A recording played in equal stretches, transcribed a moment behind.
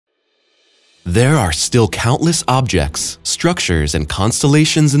There are still countless objects, structures, and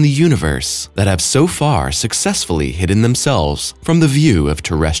constellations in the universe that have so far successfully hidden themselves from the view of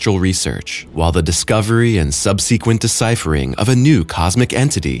terrestrial research. While the discovery and subsequent deciphering of a new cosmic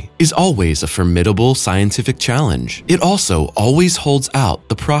entity is always a formidable scientific challenge, it also always holds out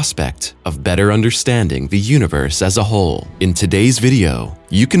the prospect of better understanding the universe as a whole. In today's video,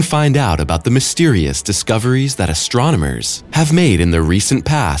 you can find out about the mysterious discoveries that astronomers have made in the recent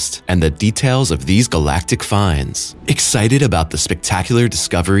past and the details of these galactic finds. Excited about the spectacular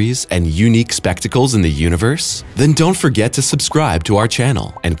discoveries and unique spectacles in the universe? Then don't forget to subscribe to our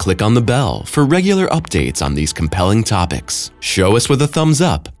channel and click on the bell for regular updates on these compelling topics. Show us with a thumbs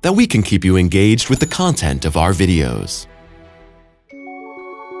up that we can keep you engaged with the content of our videos.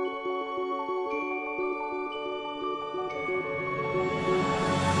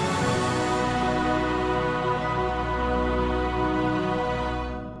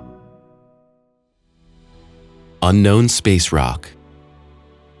 Unknown space rock.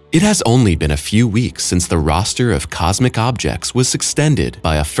 It has only been a few weeks since the roster of cosmic objects was extended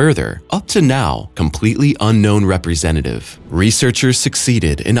by a further, up to now, completely unknown representative. Researchers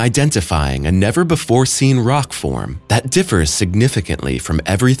succeeded in identifying a never-before-seen rock form that differs significantly from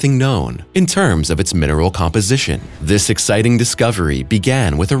everything known in terms of its mineral composition. This exciting discovery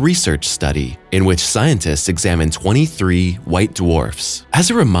began with a research study in which scientists examined 23 white dwarfs.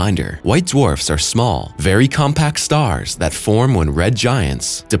 As a reminder, white dwarfs are small, very compact stars that form when red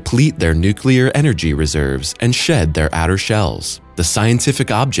giants deplete their nuclear energy reserves and shed their outer shells. The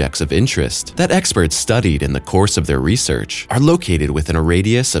scientific objects of interest that experts studied in the course of their research are located within a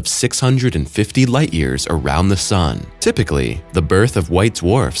radius of 650 light-years around the Sun. Typically, the birth of white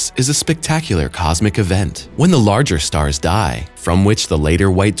dwarfs is a spectacular cosmic event. When the larger stars die, from which the later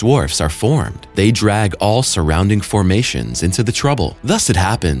white dwarfs are formed, they drag all surrounding formations into the trouble. Thus it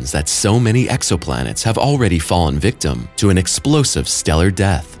happens that so many exoplanets have already fallen victim to an explosive stellar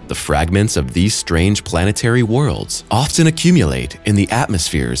death. The fragments of these strange planetary worlds often accumulate in the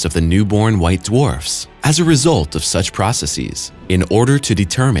atmospheres of the newborn white dwarfs. As a result of such processes, in order to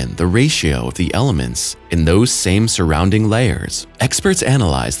determine the ratio of the elements in those same surrounding layers, experts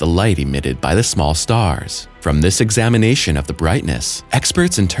analyze the light emitted by the small stars. From this examination of the brightness,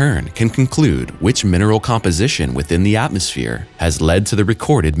 experts in turn can conclude which mineral composition within the atmosphere has led to the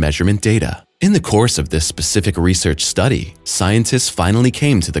recorded measurement data. In the course of this specific research study, scientists finally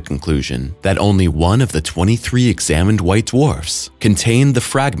came to the conclusion that only one of the 23 examined white dwarfs contained the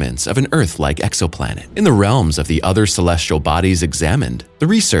fragments of an Earth-like exoplanet. In the realms of the other celestial bodies examined, the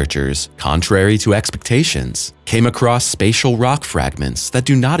researchers, contrary to expectations, came across spatial rock fragments that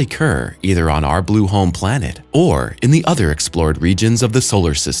do not occur either on our blue home planet or in the other explored regions of the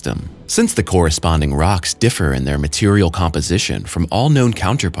solar system. Since the corresponding rocks differ in their material composition from all known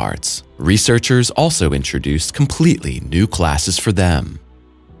counterparts, researchers also introduced completely new classes for them.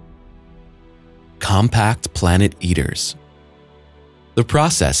 Compact planet eaters. The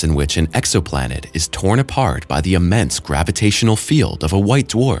process in which an exoplanet is torn apart by the immense gravitational field of a white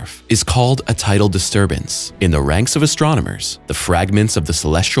dwarf is called a tidal disturbance. In the ranks of astronomers, the fragments of the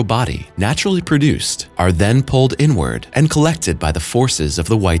celestial body naturally produced are then pulled inward and collected by the forces of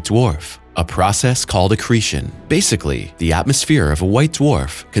the white dwarf, a process called accretion. Basically, the atmosphere of a white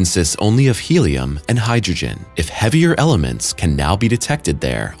dwarf consists only of helium and hydrogen. If heavier elements can now be detected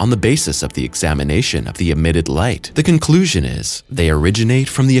there on the basis of the examination of the emitted light, the conclusion is they originate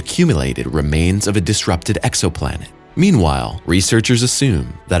from the accumulated remains of a disrupted exoplanet. Meanwhile, researchers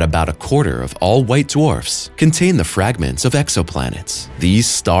assume that about a quarter of all white dwarfs contain the fragments of exoplanets. These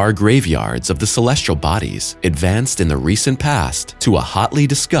star graveyards of the celestial bodies advanced in the recent past to a hotly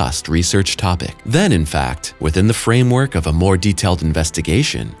discussed research topic. Then, in fact, within the framework of a more detailed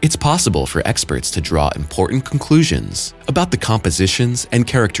investigation, it's possible for experts to draw important conclusions about the compositions and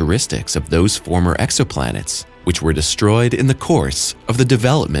characteristics of those former exoplanets which were destroyed in the course of the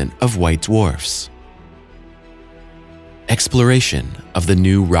development of white dwarfs. Exploration of the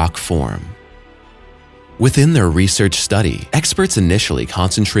new rock form. Within their research study, experts initially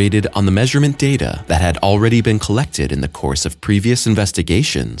concentrated on the measurement data that had already been collected in the course of previous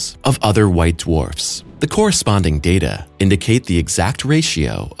investigations of other white dwarfs. The corresponding data indicate the exact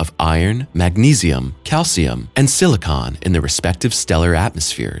ratio of iron, magnesium, calcium, and silicon in the respective stellar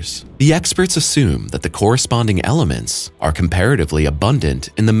atmospheres. The experts assume that the corresponding elements are comparatively abundant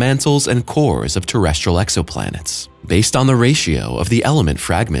in the mantles and cores of terrestrial exoplanets. Based on the ratio of the element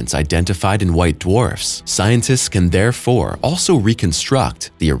fragments identified in white dwarfs, scientists can therefore also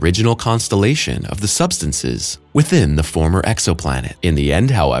reconstruct the original constellation of the substances within the former exoplanet. In the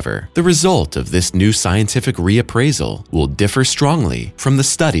end, however, the result of this new scientific reappraisal will differ strongly from the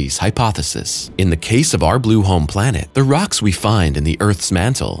study's hypothesis. In the case of our blue home planet, the rocks we find in the Earth's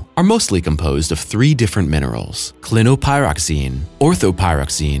mantle are mostly composed of 3 different minerals: clinopyroxene,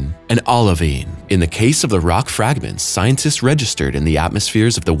 orthopyroxene, and olivine. In the case of the rock fragments scientists registered in the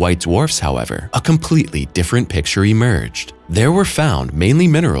atmospheres of the white dwarfs, however, a completely different picture emerged. There were found mainly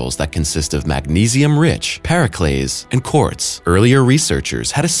minerals that consist of magnesium-rich periclase and quartz. Earlier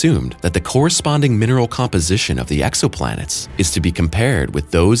researchers had assumed that the corresponding mineral composition of the exoplanets is to be compared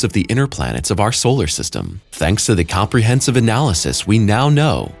with those of the inner planets of our solar system. Thanks to the comprehensive analysis, we now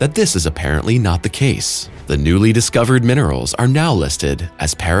know that this is apparently not the case. The newly discovered minerals are now listed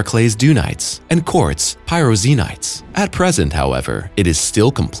as periclase dunites and quartz pyrozenites. At present, however, it is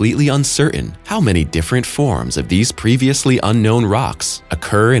still completely uncertain how many different forms of these previously unknown rocks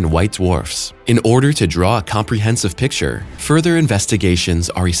occur in white dwarfs. In order to draw a comprehensive picture, further investigations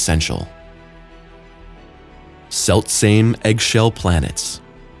are essential. Seltsame eggshell planets.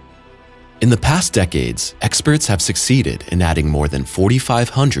 In the past decades, experts have succeeded in adding more than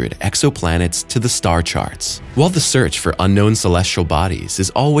 4,500 exoplanets to the star charts. While the search for unknown celestial bodies is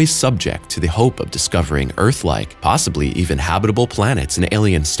always subject to the hope of discovering Earth-like, possibly even habitable planets in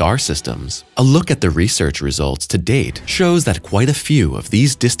alien star systems, a look at the research results to date shows that quite a few of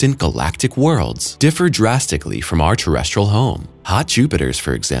these distant galactic worlds differ drastically from our terrestrial home. Hot Jupiters,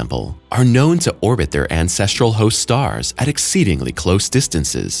 for example, are known to orbit their ancestral host stars at exceedingly close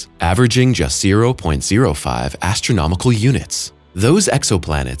distances, averaging just 0.05 astronomical units. Those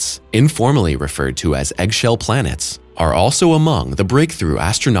exoplanets, informally referred to as eggshell planets, are also among the breakthrough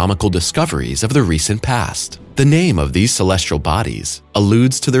astronomical discoveries of the recent past. The name of these celestial bodies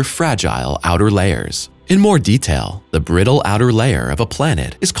alludes to their fragile outer layers. In more detail, the brittle outer layer of a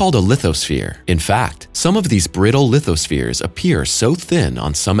planet is called a lithosphere. In fact, some of these brittle lithospheres appear so thin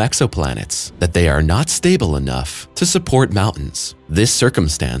on some exoplanets that they are not stable enough to support mountains. This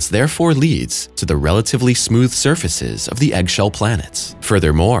circumstance therefore leads to the relatively smooth surfaces of the eggshell planets.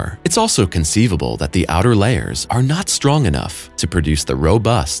 Furthermore, it's also conceivable that the outer layers are not strong enough to produce the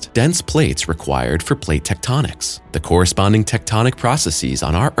robust, dense plates required for plate tectonics. The corresponding tectonic processes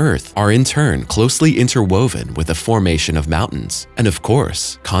on our Earth are in turn closely interwoven with the formation of mountains and, of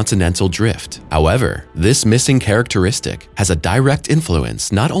course, continental drift. However, this missing characteristic has a direct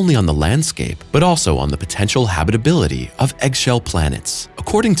influence not only on the landscape, but also on the potential habitability of eggshell planets.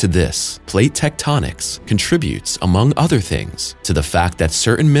 According to this, plate tectonics contributes, among other things, to the fact that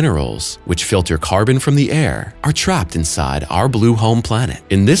certain minerals, which filter carbon from the air, are trapped inside our blue home planet.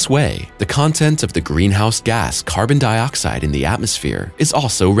 In this way, the content of the greenhouse gas carbon dioxide in the atmosphere is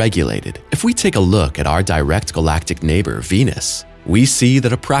also regulated. If we take a look at our direct galactic neighbor, Venus, we see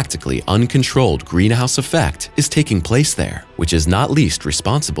that a practically uncontrolled greenhouse effect is taking place there, which is not least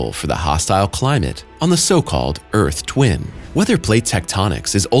responsible for the hostile climate on the so-called Earth twin. Whether plate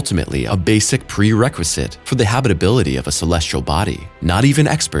tectonics is ultimately a basic prerequisite for the habitability of a celestial body, not even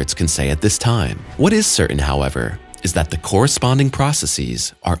experts can say at this time. What is certain, however, is that the corresponding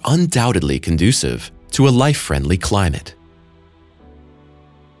processes are undoubtedly conducive to a life-friendly climate.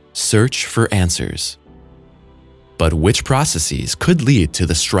 Search for answers. But which processes could lead to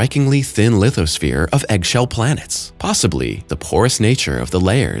the strikingly thin lithosphere of eggshell planets? Possibly, the porous nature of the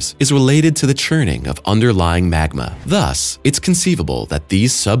layers is related to the churning of underlying magma. Thus, it's conceivable that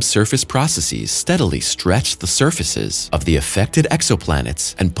these subsurface processes steadily stretch the surfaces of the affected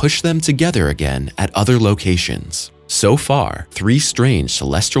exoplanets and push them together again at other locations. So far, 3 strange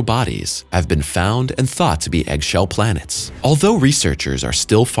celestial bodies have been found and thought to be eggshell planets. Although researchers are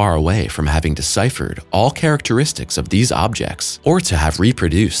still far away from having deciphered all characteristics of these objects or to have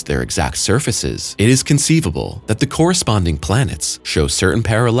reproduced their exact surfaces, it is conceivable that the corresponding planets show certain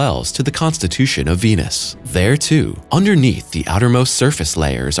parallels to the constitution of Venus. There too, underneath the outermost surface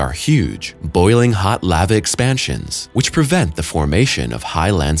layers are huge, boiling hot lava expansions, which prevent the formation of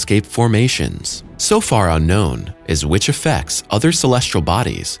high landscape formations. So far unknown is which effects other celestial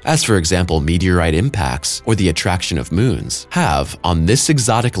bodies, as for example meteorite impacts or the attraction of moons, have on this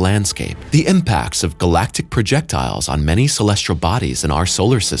exotic landscape. The impacts of galactic projectiles on many celestial bodies in our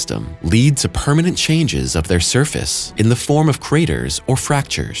solar system lead to permanent changes of their surface in the form of craters or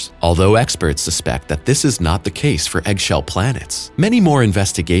fractures. Although experts suspect that this is not the case for eggshell planets, many more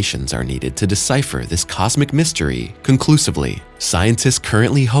investigations are needed to decipher this cosmic mystery conclusively. Scientists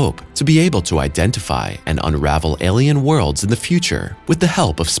currently hope to be able to identify and unravel alien worlds in the future with the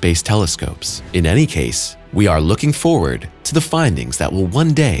help of space telescopes. In any case, We are looking forward to the findings that will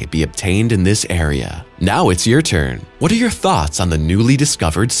one day be obtained in this area. Now it's your turn. What are your thoughts on the newly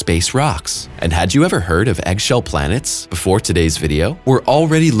discovered space rocks? And had you ever heard of eggshell planets before today's video? We're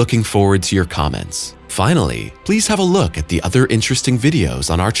already looking forward to your comments. Finally, please have a look at the other interesting videos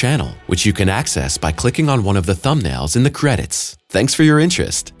on our channel, which you can access by clicking on one of the thumbnails in the credits. Thanks for your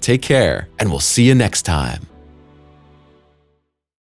interest, take care, and we'll see you next time.